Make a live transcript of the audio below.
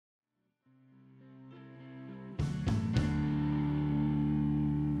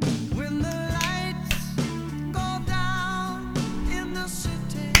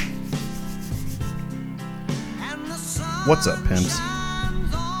What's up, pimps?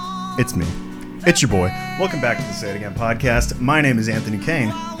 It's me. It's your boy. Welcome back to the Say It Again podcast. My name is Anthony Kane.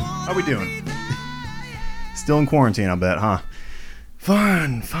 How we doing? Still in quarantine, I bet, huh?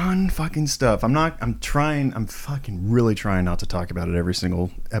 Fun fucking stuff. I'm fucking really trying not to talk about it every single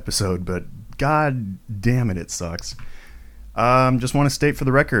episode, but god damn it, it sucks. Just want to state for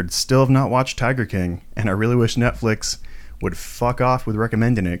the record, still have not watched Tiger King, and I really wish Netflix would fuck off with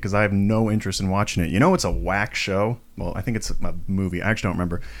recommending it, because I have no interest in watching it. You know, it's a whack show. Well, I think it's a movie. I actually don't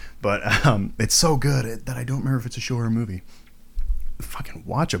remember. But it's so good that I don't remember if it's a show or a movie. Fucking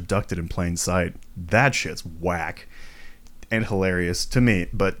watch Abducted in Plain Sight. That shit's whack and hilarious to me.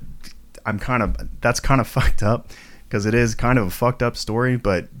 But that's kind of fucked up, because it is kind of a fucked up story.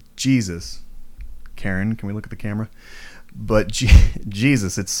 But Jesus. Karen, can we look at the camera? But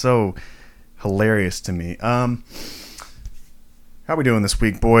Jesus, it's so hilarious to me. How we doing this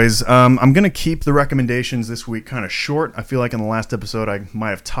week, boys? I'm going to keep the recommendations this week kind of short. I feel like in the last episode I might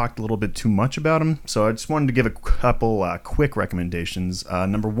have talked a little bit too much about them, so I just wanted to give a couple quick recommendations.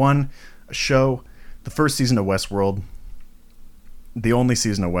 Number one, a show, the first season of Westworld. The only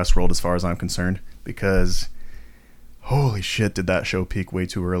season of Westworld as far as I'm concerned, because holy shit did that show peak way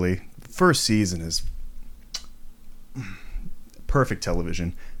too early. The first season is perfect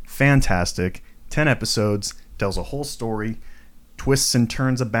television. Fantastic. 10 episodes, tells a whole story. Twists and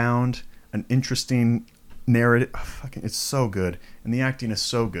turns abound, an interesting narrative. It's so good, and the acting is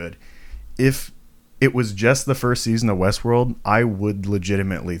so good. If it was just the first season of Westworld, I would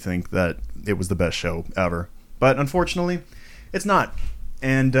legitimately think that it was the best show ever. But unfortunately, it's not.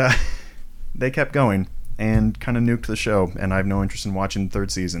 And they kept going and kind of nuked the show, and I have no interest in watching the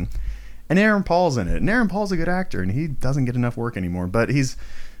third season. And Aaron Paul's in it, and Aaron Paul's a good actor, and he doesn't get enough work anymore. But he's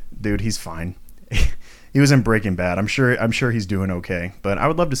fine. He was in Breaking Bad. I'm sure he's doing okay. But I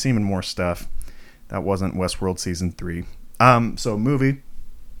would love to see him in more stuff. That wasn't Westworld Season 3. So movie,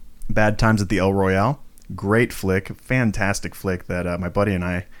 Bad Times at the El Royale. Great flick. Fantastic flick that my buddy and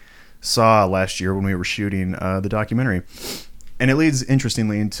I saw last year when we were shooting the documentary. And it leads,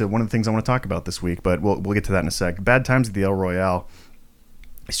 interestingly, into one of the things I want to talk about this week. But we'll get to that in a sec. Bad Times at the El Royale.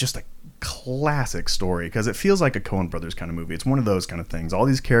 It's just a classic story, because it feels like a Coen Brothers kind of movie. It's one of those kind of things. All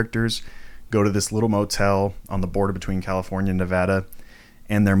these characters go to this little motel on the border between California and Nevada,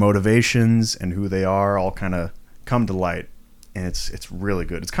 and their motivations and who they are all kind of come to light, and it's really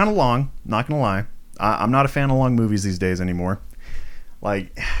good. It's kind of long, not gonna lie. I'm not a fan of long movies these days anymore.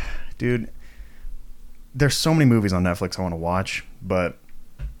 Like, dude, there's so many movies on Netflix I want to watch, but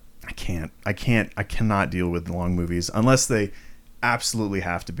I cannot deal with the long movies unless they absolutely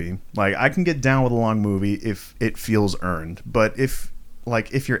have to be. Like, I can get down with a long movie if it feels earned, but if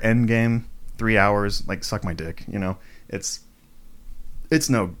your Endgame 3 hours, like, suck my dick, you know? I'm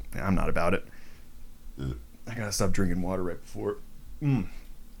not about it. I gotta stop drinking water right before.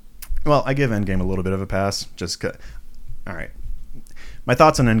 Well, I give Endgame a little bit of a pass, alright. My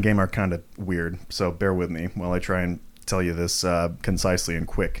thoughts on Endgame are kind of weird, so bear with me while I try and tell you this concisely and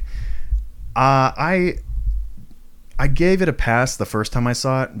quick. I gave it a pass the first time I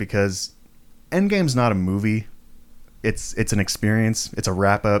saw it, because Endgame's not a movie. It's an experience. It's a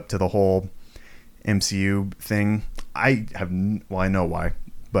wrap up to the whole MCU thing. I know why,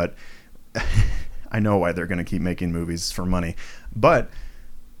 but I know why they're going to keep making movies for money. But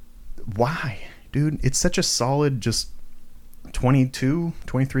why, dude? It's such a solid, just 23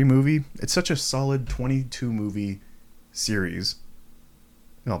 movie. It's such a solid 22 movie series.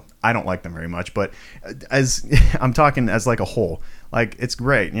 Well, I don't like them very much, but as I'm talking as like a whole, like, it's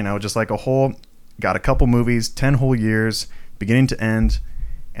great, you know, just like a whole. Got a couple movies, 10 whole years, beginning to end,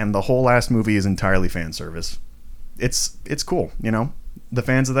 and the whole last movie is entirely fan service. It's cool, you know. The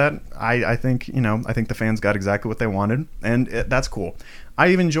fans of that, I think the fans got exactly what they wanted, and that's cool. I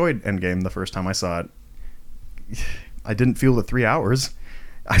even enjoyed Endgame the first time I saw it. I didn't feel the 3 hours.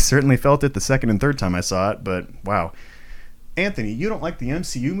 I certainly felt it the second and third time I saw it, but wow. Anthony, you don't like the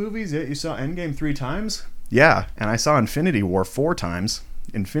MCU movies, yet you saw Endgame 3 times? Yeah, and I saw Infinity War 4 times.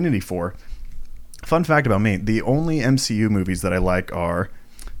 Infinity 4. Fun fact about me, the only MCU movies that I like are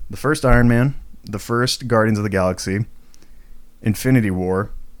the first Iron Man, the first Guardians of the Galaxy, Infinity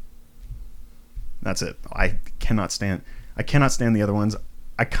War. That's it. I cannot stand the other ones.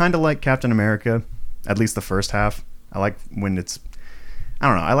 I kind of like Captain America, at least the first half. I like when I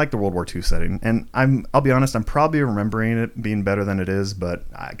don't know, I like the World War II setting. And I'll be honest, I'm probably remembering it being better than it is, but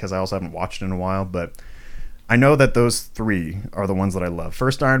because I also haven't watched it in a while, but I know that those three are the ones that I love.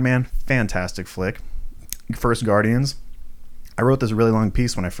 First Iron Man, fantastic flick. First Guardians. I wrote this really long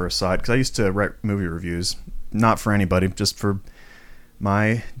piece when I first saw it, because I used to write movie reviews. Not for anybody, just for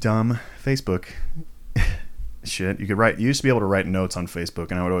my dumb Facebook shit. You used to be able to write notes on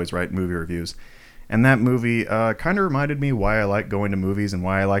Facebook, and I would always write movie reviews. And that movie kind of reminded me why I like going to movies and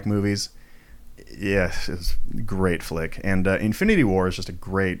why I like movies. Yeah, it's a great flick. And Infinity War is just a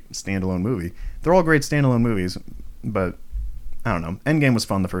great standalone movie. They're all great standalone movies, but I don't know. Endgame was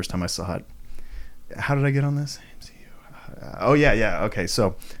fun the first time I saw it. How did I get on this? Oh, yeah. Okay,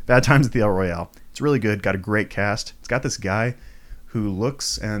 so Bad Times at the El Royale. It's really good. Got a great cast. It's got this guy who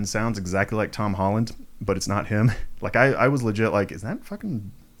looks and sounds exactly like Tom Holland, but it's not him. Like, I was legit like, is that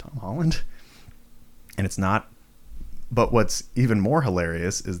fucking Tom Holland? And it's not. But what's even more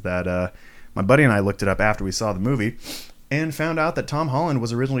hilarious is that my buddy and I looked it up after we saw the movie and found out that Tom Holland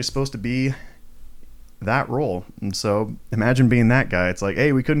was originally supposed to be that role. And so imagine being that guy. It's like,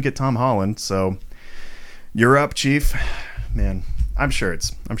 hey, we couldn't get Tom Holland, so you're up, Chief. Man, I'm sure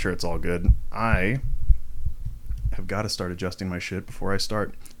it's all good. I have got to start adjusting my shit before I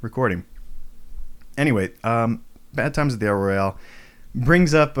start recording. Anyway, Bad Times at the El Royale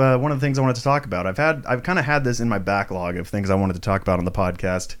brings up one of the things I wanted to talk about. I've kind of had this in my backlog of things I wanted to talk about on the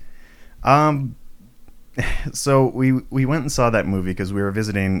podcast. So we went and saw that movie because we were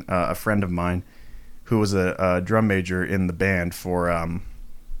visiting a friend of mine who was a drum major in the band for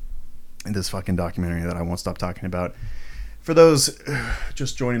this fucking documentary that I won't stop talking about. For those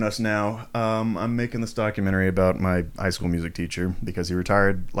just joining us now, I'm making this documentary about my high school music teacher because he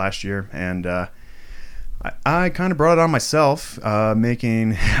retired last year, and I kind of brought it on myself. I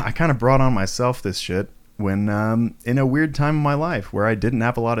kind of brought on myself this shit when in a weird time in my life where I didn't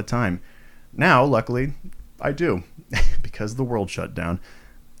have a lot of time. Now, luckily, I do because the world shut down.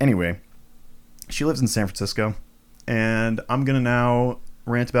 Anyway, she lives in San Francisco, and I'm gonna now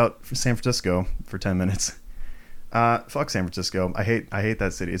rant about San Francisco for 10 minutes. Fuck San Francisco. I hate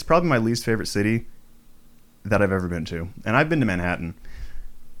that city. It's probably my least favorite city that I've ever been to. And I've been to Manhattan.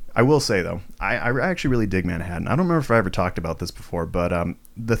 I will say, though, I actually really dig Manhattan. I don't remember if I ever talked about this before, but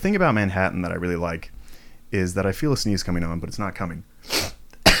the thing about Manhattan that I really like is that I feel a sneeze coming on, but it's not coming.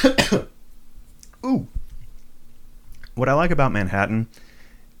 Ooh. What I like about Manhattan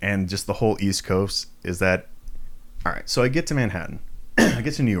and just the whole East Coast is that, all right, so I get to Manhattan. I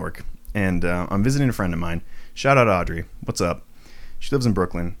get to New York, and I'm visiting a friend of mine. Shout out Audrey. What's up? She lives in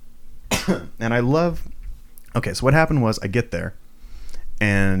Brooklyn. And I love... Okay, so what happened was I get there,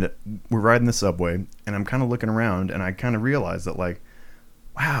 and we're riding the subway, and I'm kind of looking around, and I kind of realize that, like,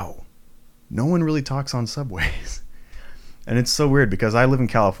 wow, no one really talks on subways. And it's so weird because I live in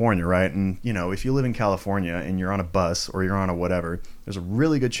California, right? And, you know, if you live in California and you're on a bus or you're on a whatever, there's a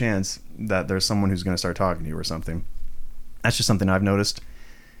really good chance that there's someone who's going to start talking to you or something. That's just something I've noticed.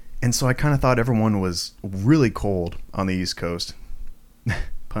 And so I kind of thought everyone was really cold on the East Coast.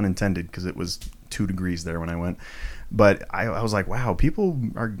 Pun intended, because it was 2 degrees there when I went. But I was like, wow, people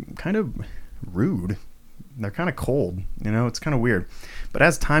are kind of rude. They're kind of cold, you know, it's kind of weird. But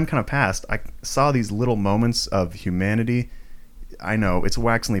as time kind of passed, I saw these little moments of humanity. I know it's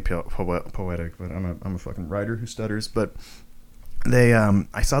waxingly poetic, but I'm a fucking writer who stutters. But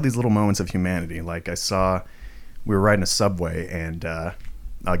I saw these little moments of humanity. Like we were riding a subway, and a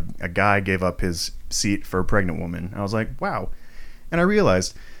guy gave up his seat for a pregnant woman. I was like, wow. And I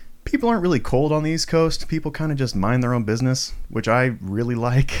realized people aren't really cold on the East Coast. People kind of just mind their own business, which I really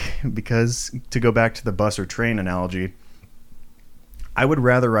like, because to go back to the bus or train analogy, I would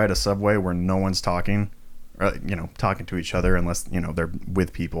rather ride a subway where no one's talking, or, you know, talking to each other unless, you know, they're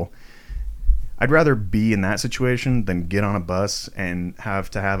with people. I'd rather be in that situation than get on a bus and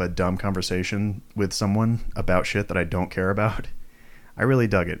have to have a dumb conversation with someone about shit that I don't care about. I really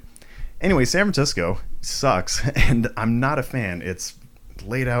dug it. Anyway, San Francisco sucks, and I'm not a fan. It's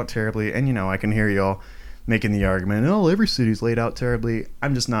laid out terribly, and, you know, I can hear y'all making the argument, oh, every city's laid out terribly.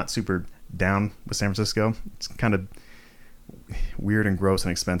 I'm just not super down with San Francisco. It's kind of weird and gross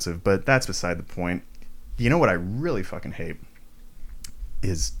and expensive, but that's beside the point. You know what I really fucking hate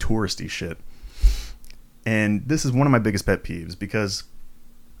is touristy shit. And this is one of my biggest pet peeves, because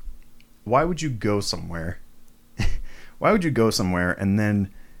why would you go somewhere? Why would you go somewhere and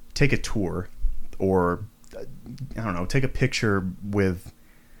then take a tour, or I don't know, take a picture with...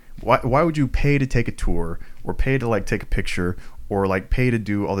 Why would you pay to take a tour, or pay to, like, take a picture, or, like, pay to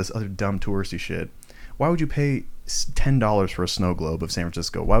do all this other dumb touristy shit? Why would you pay $10 for a snow globe of San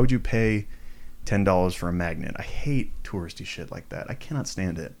Francisco? Why would you pay $10 for a magnet? I hate touristy shit like that. I cannot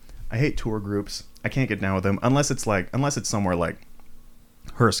stand it. I hate tour groups. I can't get down with them unless it's somewhere like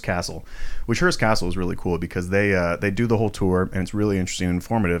Hearst Castle, which Hearst Castle is really cool because they do the whole tour, and it's really interesting and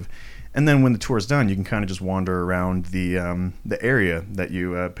informative. And then when the tour is done, you can kind of just wander around the area that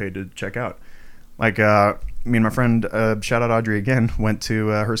you paid to check out. Like me and my friend, shout out Audrey again, went to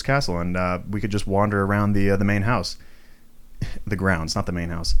Hearst Castle, and we could just wander around the main house. The grounds, not the main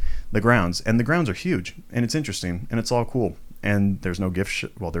house. The grounds. And the grounds are huge, and it's interesting, and it's all cool. And there's no gift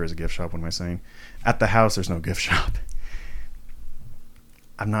well, there is a gift shop, what am I saying? At the house, there's no gift shop.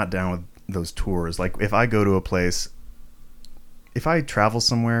 I'm not down with those tours. Like, if I go to a place, if I travel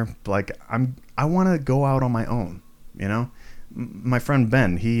somewhere, like, I want to go out on my own, you know? My friend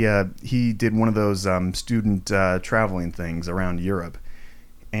Ben, he did one of those student traveling things around Europe,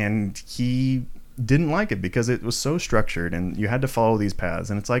 and he didn't like it because it was so structured and you had to follow these paths.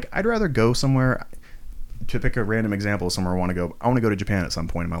 And it's like, I'd rather go somewhere. To pick a random example of somewhere I want to go to Japan at some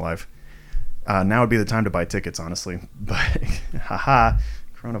point in my life. Now would be the time to buy tickets, honestly. But haha,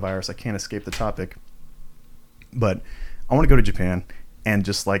 coronavirus, I can't escape the topic. But I want to go to Japan and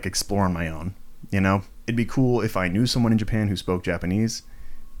just like explore on my own. You know, it'd be cool if I knew someone in Japan who spoke Japanese.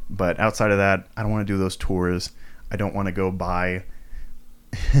 But outside of that, I don't want to do those tours. I don't want to go buy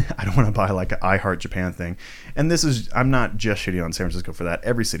I don't want to buy like an I Heart Japan thing. And I'm not just shitty on San Francisco for that.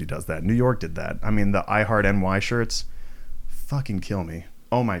 Every city does that. New York did that. I mean, the I Heart NY shirts fucking kill me.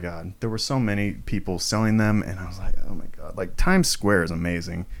 Oh my God. There were so many people selling them, and I was like, oh my God. Like, Times Square is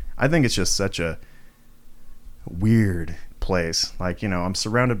amazing. I think it's just such a weird place. Like, you know, I'm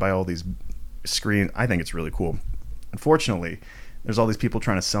surrounded by all these screens. I think it's really cool. Unfortunately, there's all these people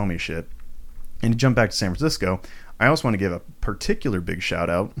trying to sell me shit. And to jump back to San Francisco, I also want to give a particular big shout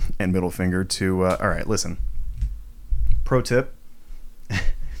out and middle finger to, all right, listen, pro tip,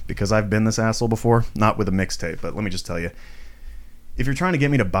 because I've been this asshole before, not with a mixtape, but let me just tell you, if you're trying to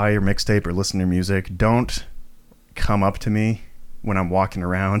get me to buy your mixtape or listen to your music, don't come up to me when I'm walking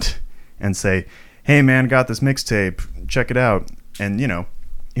around and say, hey man, got this mixtape, check it out. And you know,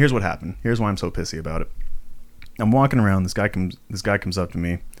 here's what happened. Here's why I'm so pissy about it. I'm walking around, this guy comes up to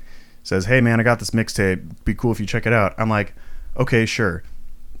me, says, hey man, I got this mixtape, be cool if you check it out. I'm like, okay, sure.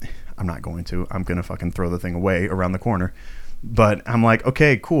 I'm not going to. I'm going to fucking throw the thing away around the corner. But I'm like,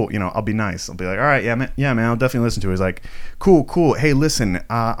 okay, cool. You know, I'll be nice. I'll be like, all right, yeah, man, I'll definitely listen to it. He's like, cool. Hey, listen,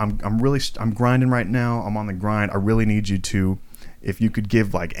 I'm grinding right now. I'm on the grind. I really need you to, if you could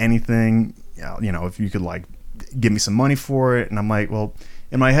give like anything, you know, if you could like give me some money for it. And I'm like, well,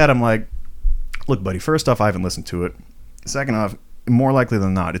 in my head, I'm like, look, buddy, first off, I haven't listened to it. Second off, more likely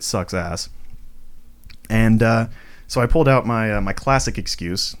than not, it sucks ass. And so I pulled out my classic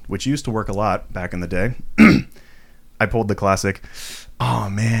excuse, which used to work a lot back in the day. I pulled the classic, oh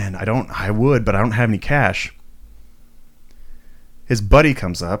man, I would, but I don't have any cash. His buddy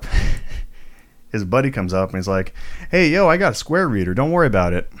comes up and he's like, hey, yo, I got a Square reader. Don't worry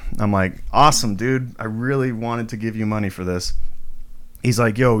about it. I'm like, awesome, dude. I really wanted to give you money for this. He's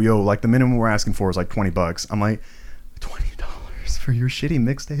like, yo, like the minimum we're asking for is like $20. I'm like, $20 for your shitty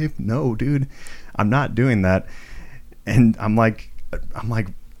mixtape? No, dude, I'm not doing that. And I'm like,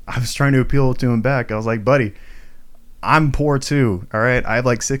 I was trying to appeal to him back. I was like, buddy, I'm poor too. All right. I have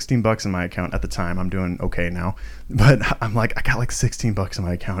like $16 in my account at the time. I'm doing okay now, but I'm like, I got like $16 in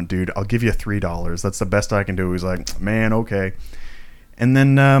my account, dude. I'll give you $3. That's the best I can do. He's like, man, okay. And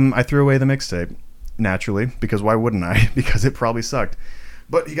then I threw away the mixtape naturally, because why wouldn't I? Because it probably sucked.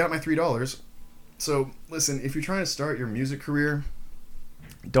 But he got my $3. So listen, if you're trying to start your music career,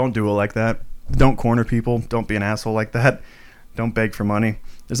 don't do it like that. Don't corner people. Don't be an asshole like that. Don't beg for money.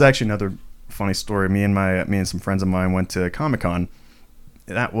 There's actually another funny story. Me and some friends of mine went to Comic-Con.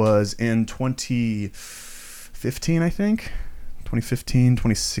 That was in 2015, I think. 2015,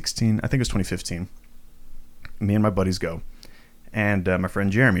 2016. I think it was 2015. Me and my buddies go. And my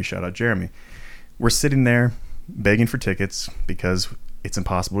friend Jeremy, shout out Jeremy. We're sitting there begging for tickets because it's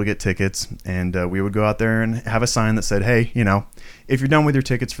impossible to get tickets, and we would go out there and have a sign that said, hey, you know, if you're done with your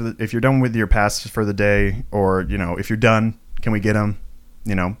tickets if you're done with your pass for the day, or, you know, if you're done, can we get them?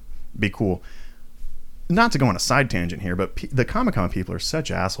 You know, be cool. Not to go on a side tangent here, but the Comic-Con people are such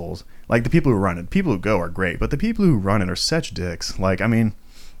assholes. Like, the people who run it, people who go are great, but the people who run it are such dicks. Like, I mean,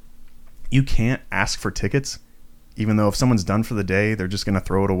 you can't ask for tickets, even though if someone's done for the day, they're just going to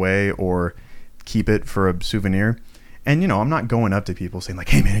throw it away or keep it for a souvenir. And, you know, I'm not going up to people saying like,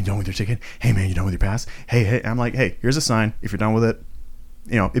 hey man, you done with your ticket? Hey man, you done with your pass? Hey. I'm like, hey, here's a sign. If you're done with it,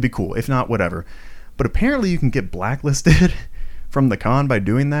 you know, it'd be cool. If not, whatever. But apparently you can get blacklisted from the con by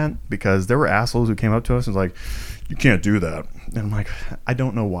doing that, because there were assholes who came up to us and was like, you can't do that. And I'm like, I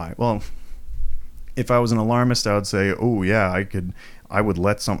don't know why. Well, if I was an alarmist, I would say, oh yeah, I would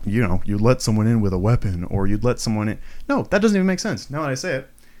let you let someone in with a weapon, or you'd let someone in. No, that doesn't even make sense now that I say it,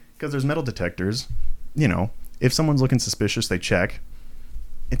 because there's metal detectors. You know, if someone's looking suspicious, they check.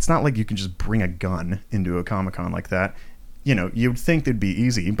 It's not like you can just bring a gun into a Comic-Con like that. you'd think they'd be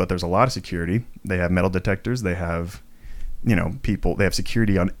easy, but there's a lot of security. They have metal detectors. They have, they have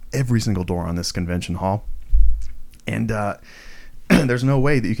security on every single door on this convention hall. And there's no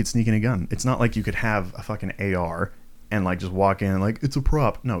way that you could sneak in a gun. It's not like you could have a fucking AR and like just walk in like it's a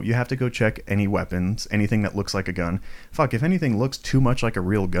prop. No, you have to go check any weapons, anything that looks like a gun. Fuck, if anything looks too much like a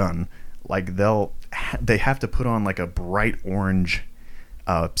real gun, like they have to put on like a bright orange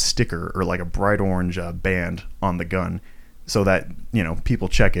sticker or like a bright orange band on the gun so that people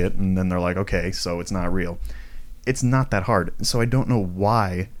check it and then they're like, okay, so it's not real. It's not that hard. So I don't know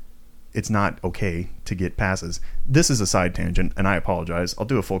why it's not okay to get passes. This is a side tangent, and I apologize. I'll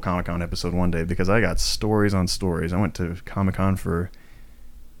do a full Comic-Con episode one day because I got stories on stories. I went to Comic-Con for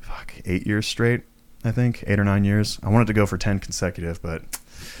 8 years straight, I think, 8 or 9 years. I wanted to go for 10 consecutive, but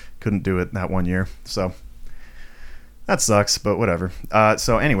couldn't do it that one year. So that sucks, but whatever.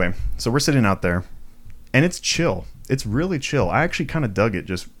 So anyway, so we're sitting out there, and it's chill. It's really chill. I actually kind of dug it,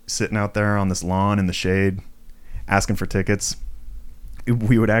 just sitting out there on this lawn in the shade, asking for tickets.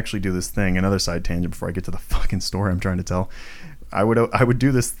 We would actually do this thing, another side tangent before I get to the fucking story I'm trying to tell. I would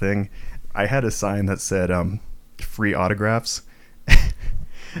do this thing. I had a sign that said free autographs,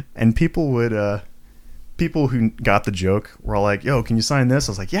 and people who got the joke were all like, yo, can you sign this?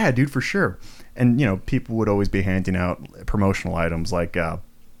 I was like, yeah, dude, for sure. And people would always be handing out promotional items like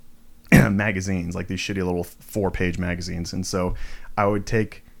magazines, like these shitty little 4-page magazines. And so I would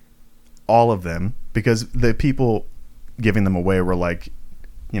take all of them because the people giving them away were like,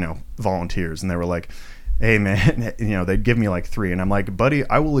 volunteers, and they were like, hey man, they'd give me like 3, and I'm like, buddy,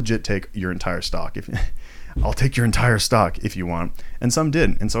 I will legit take your entire stock I'll take your entire stock if you want. And some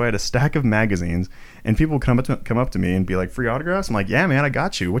did. And so I had a stack of magazines, and people would come up to me and be like, free autographs? I'm like, yeah, man, I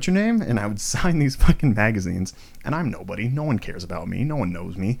got you. What's your name? And I would sign these fucking magazines. And I'm nobody. No one cares about me. No one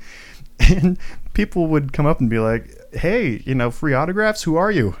knows me. And people would come up and be like, hey, free autographs? Who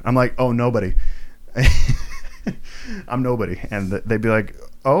are you? I'm like, oh, nobody. I'm nobody. And they'd be like,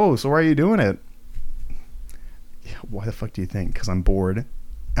 oh, so why are you doing it? Yeah, why the fuck do you think? Because I'm bored.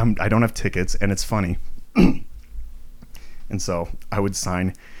 I don't have tickets, and it's funny. And so I would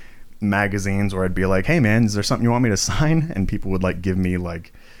sign magazines, or I'd be like, hey man, is there something you want me to sign? And people would like give me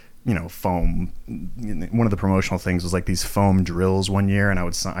like, foam. One of the promotional things was like these foam drills one year, and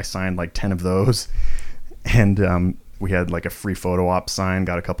I signed like 10 of those. And we had like a free photo op sign,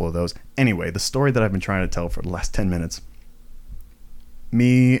 got a couple of those. Anyway, the story that I've been trying to tell for the last 10 minutes.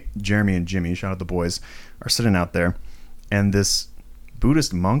 Me, Jeremy, and Jimmy, shout out the boys, are sitting out there, and this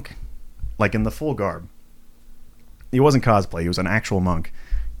Buddhist monk, like in the full garb, he wasn't cosplay, he was an actual monk,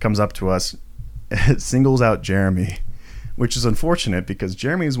 comes up to us, singles out Jeremy, which is unfortunate because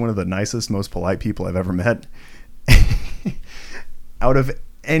Jeremy is one of the nicest, most polite people I've ever met. Out of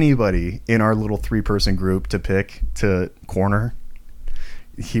anybody in our little 3-person group to pick to corner,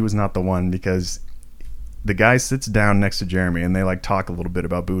 he was not the one, because the guy sits down next to Jeremy and they like talk a little bit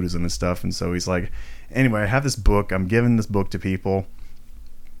about Buddhism and stuff. And so he's like, anyway, I have this book. I'm giving this book to people.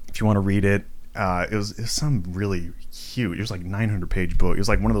 If you want to read it. It was some really huge, it was like 900-page book. It was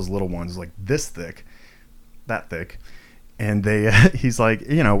like one of those little ones, like this thick, that thick. And he's like,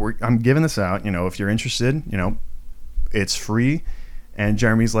 I'm giving this out, if you're interested, it's free. And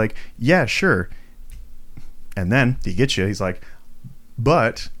Jeremy's like, yeah, sure. And then he gets you, he's like,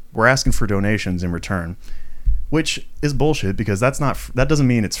 but we're asking for donations in return, which is bullshit, because that doesn't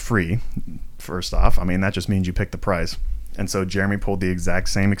mean it's free. First off, I mean, that just means you pick the price. And so Jeremy pulled the exact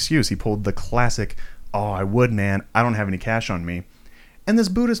same excuse. He pulled the classic, oh, I would, man, I don't have any cash on me. And this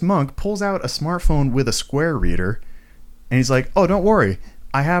Buddhist monk pulls out a smartphone with a Square reader, and he's like, oh, don't worry,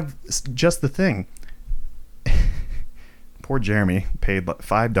 I have just the thing. Poor Jeremy paid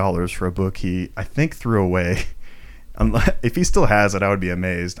 $5 for a book he, I think, threw away. If he still has it, I would be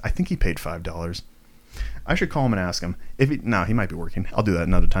amazed. I think he paid $5. I should call him and ask him. No, he might be working. I'll do that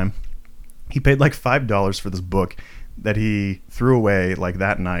another time. He paid like $5 for this book that he threw away like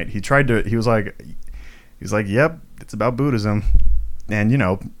that night. He was like, yep, it's about Buddhism. And,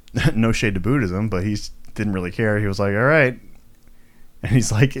 no shade to Buddhism, but he didn't really care. He was like, all right. And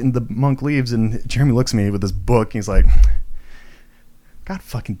he's like, and the monk leaves, and Jeremy looks at me with this book, and he's like, God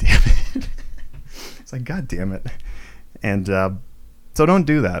fucking damn it. It's like, God damn it. And so don't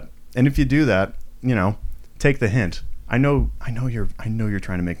do that. And if you do that, take the hint. I know you're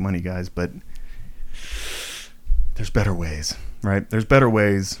trying to make money, guys, but there's better ways, right? There's better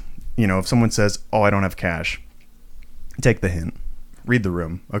ways. If someone says, oh, I don't have cash, take the hint. Read the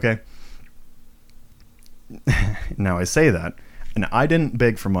room, okay? Now, I say that, and I didn't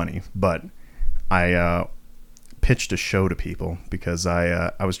beg for money, but I pitched a show to people because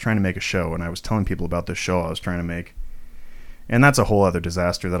I was trying to make a show, and I was telling people about this show I was trying to make. And that's a whole other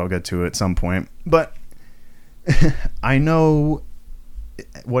disaster that I'll get to at some point. But I know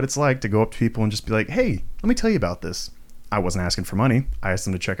what it's like to go up to people and just be like, hey, let me tell you about this. I wasn't asking for money. I asked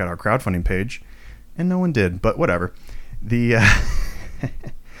them to check out our crowdfunding page, and no one did, but whatever.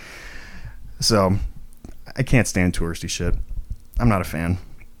 So, I can't stand touristy shit. I'm not a fan.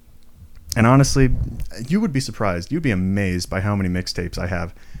 And honestly, you would be surprised. You'd be amazed by how many mixtapes I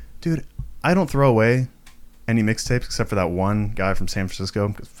have. Dude, I don't throw away any mixtapes except for that one guy from San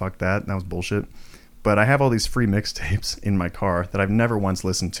Francisco. Fuck that. That was bullshit. But I have all these free mixtapes in my car that I've never once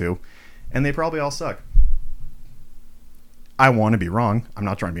listened to, and they probably all suck. I want to be wrong. I'm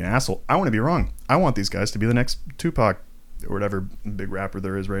not trying to be an asshole. I want to be wrong. I want these guys to be the next Tupac or whatever big rapper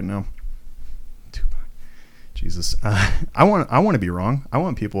there is right now. Tupac. Jesus. I want to be wrong. I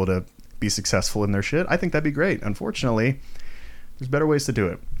want people to be successful in their shit. I think that'd be great. Unfortunately, there's better ways to do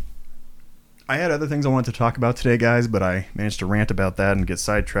it. I had other things I wanted to talk about today, guys, but I managed to rant about that and get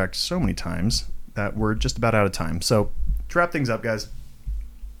sidetracked so many times that we're just about out of time. So, to wrap things up, guys.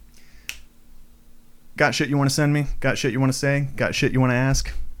 Got shit you want to send me? Got shit you want to say? Got shit you want to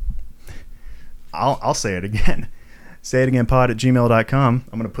ask? I'll say it again. Say it again, pod@gmail.com.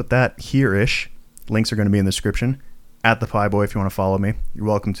 I'm going to put that here-ish. Links are going to be in the description. @thepieboy if you want to follow me. You're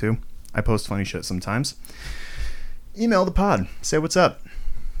welcome to. I post funny shit sometimes. Email the pod. Say what's up.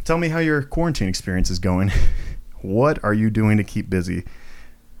 Tell me how your quarantine experience is going. What are you doing to keep busy?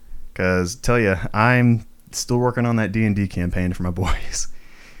 Because, tell you, I'm still working on that D&D campaign for my boys.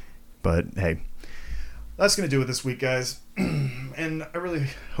 But, hey. That's going to do it this week, guys. And I really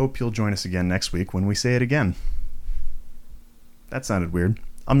hope you'll join us again next week when we say it again. That sounded weird.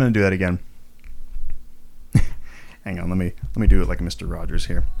 I'm going to do that again. Hang on, let me do it like Mr. Rogers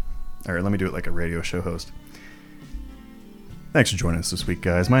here. All right, let me do it like a radio show host. Thanks for joining us this week,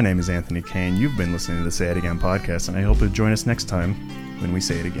 guys. My name is Anthony Kane. You've been listening to the Say It Again podcast, and I hope you'll join us next time when we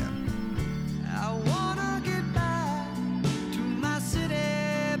say it again.